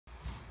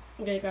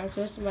Okay guys, so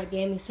this is my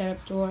gaming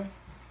setup tour.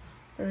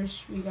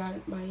 First we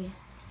got my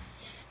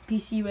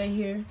PC right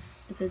here.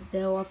 It's a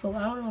Dell. I don't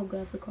know what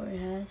graphic card it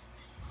has.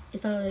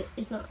 It's not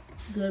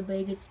good, but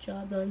it gets the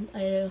job done. I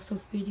have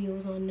some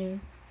videos on there.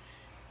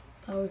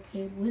 Power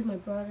cable. This is my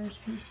brother's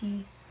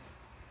PC.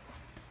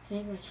 I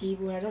need my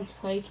keyboard. I don't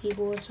play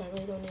keyboard, so I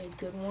really don't need a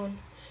good one.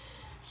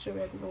 Just a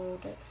regular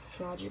old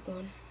Logic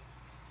one.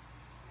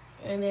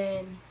 And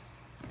then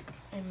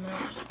a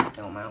mouse,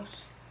 Dell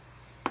mouse.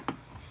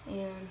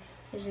 And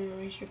here's an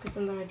eraser because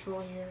sometimes I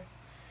draw here.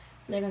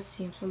 And I got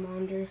Samsung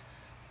monitor.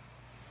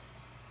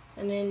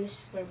 And then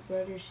this is my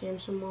brother's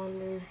Samsung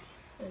monitor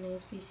and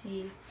his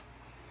PC.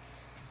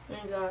 And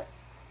I got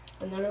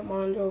another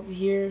monitor over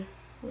here,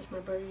 which my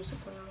brother used to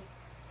play on.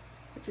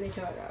 If you can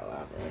tell, I got a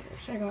lot of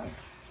brothers. I got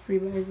free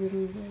brothers with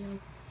me right now.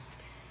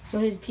 So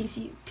his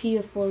PC,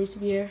 PS4 used to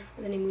be here,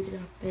 but then he moved it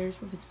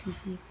downstairs with his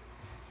PC.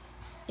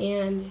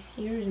 And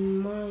here's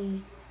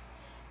my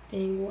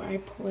thing where I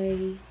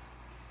play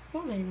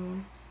Fortnite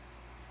on.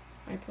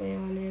 I play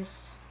on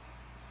this.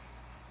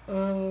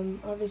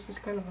 Obviously it's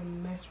kind of a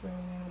mess right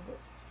now, but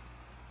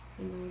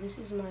you know, this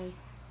is my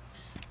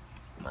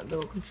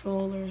little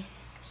controller.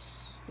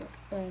 It's not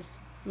fast.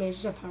 I mean,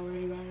 it's just a power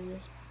battery.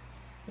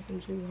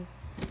 Nothing too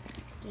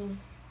low.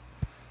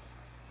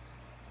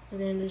 And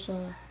then there's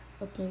a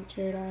pink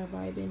chair that I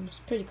vibe in. It's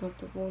pretty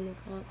comfortable in the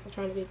car. I'm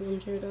trying to get one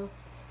chair though.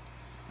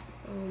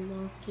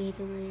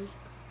 Gatorade,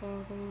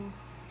 bottle,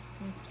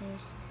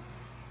 test.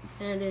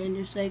 And then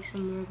there's like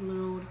some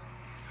regular old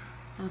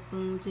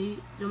headphones. They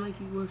make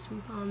you work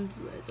sometimes,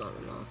 but it's on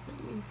and off. I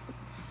mean.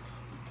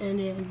 And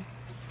then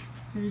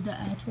there's the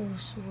actual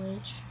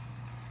switch.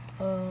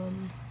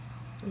 In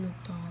the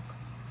dog.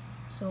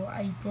 So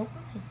I broke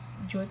my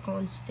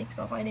Joy-Con sticks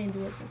off. I didn't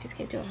do it, so I just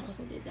came to our house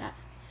and did that.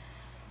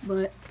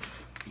 But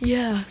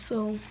yeah,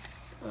 so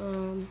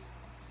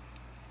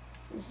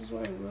this is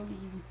where I really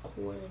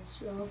record and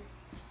stuff.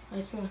 I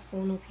just put my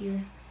phone up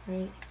here,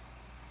 right?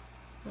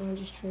 And I'll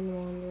just turn the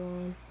monitor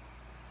on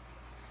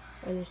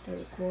and just start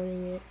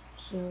recording it.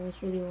 So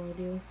that's really all I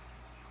do.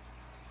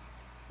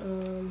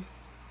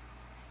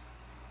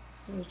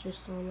 I was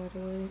just on, by the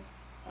way.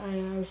 I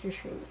was just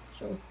streaming,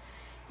 so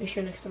make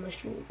sure next time I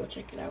stream you go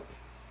check it out.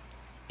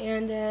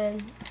 And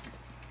then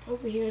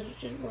over here is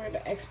just where the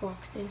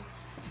Xbox is.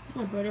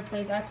 My brother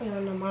plays. I play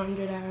on the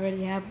monitor that I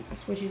already have. I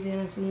switch it in,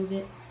 I move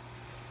it.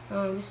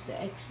 This is the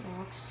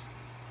Xbox.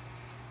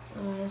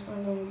 That's my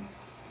little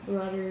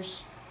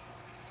brother's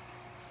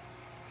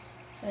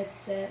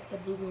headset, the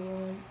blue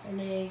one. And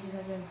then you just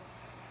have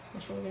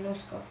a shoulder, no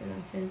scuff or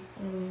nothing.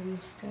 I don't really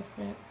have scuff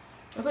crap.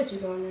 I put you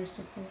on there and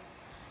stuff though.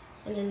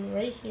 And then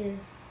right here,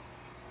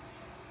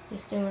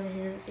 this thing right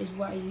here is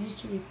what I use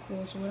to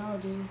record. So what I'll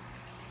do,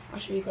 I'll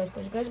show you guys,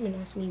 because you guys have been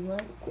asking me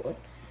what I record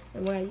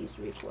and what I use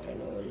to record. I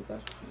know what you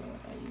guys know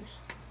what I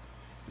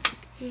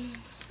use.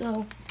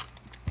 So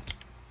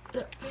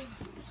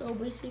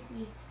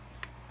basically,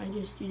 I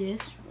just do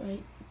this,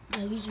 right?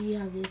 I usually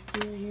have this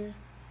thing right here.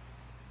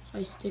 So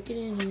I stick it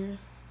in here,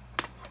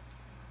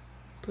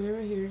 put it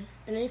right here,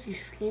 and then if you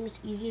stream,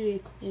 it's easier to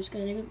get clips, because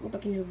then you can go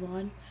back in your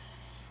VOD,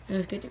 and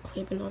it's good to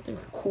clip and not to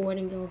record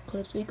and go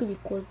clips. So you could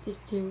record this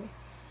too.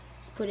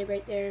 Just put it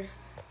right there,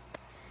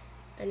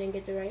 and then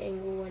get the right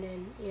angle, and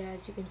then yeah,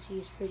 as you can see,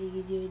 it's pretty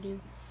easy to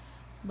do.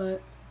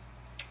 But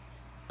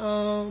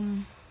all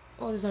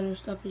this other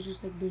stuff is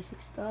just like basic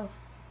stuff.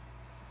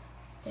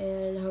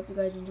 And I hope you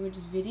guys enjoyed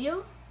this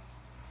video.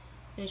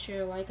 Make sure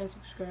to like and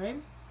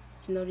subscribe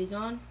if you know these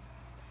on.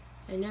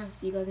 And yeah,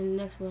 see you guys in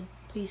the next one.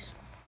 Peace.